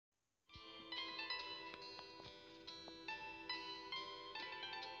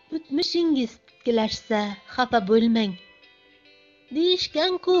O'tmishingiz tiklashsa xafa bo'lmang.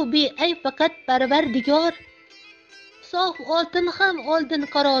 Deyishgan-ku beayb faqat Parvardigor. Sof oltin ham oldin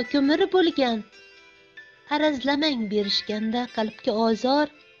qaro ko'mir bo'lgan. Arazlamang berishganda qalbga ozor.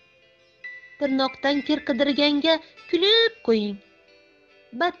 Tirnoqdan kir qidirganga kulib qo'ying.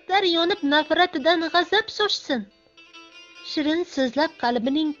 Battar yonib nafratidan g'azab sochsin. Shirin so'zlab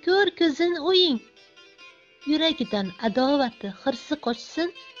qalbining ko'r ko'zin o'ying. Yuragidan adovati, hirsi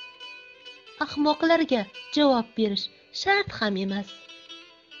qochsin. Ahmoqlarga javob berish shart ham emas.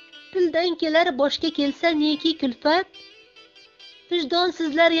 Tildan kelar boshga kelsa neki kulfat.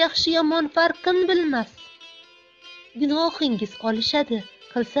 Vijdonsizlar yaxshi yomon farqin bilmas. Gunohingiz olishadi,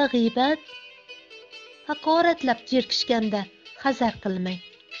 qilsa g'iybat. Haqoratlab jerkishganda hazar qilmang.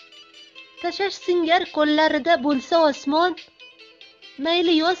 Tashash singar qo'llarida bo'lsa osmon,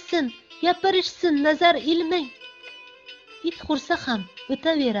 mayli yozsin, gapirishsin, nazar ilmang. It xursa ham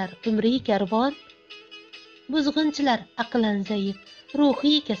o'taverar umri karvon. Buzg'unchilar aqlan zaif,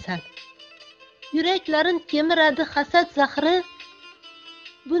 ruhiy kasal. Yuraklarin kemiradi hasad zahri.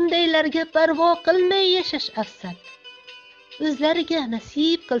 Bundaylarga parvo qilmay yashash afzal. O'zlariga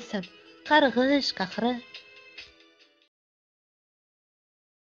nasib qilsin qarg'ish qahri.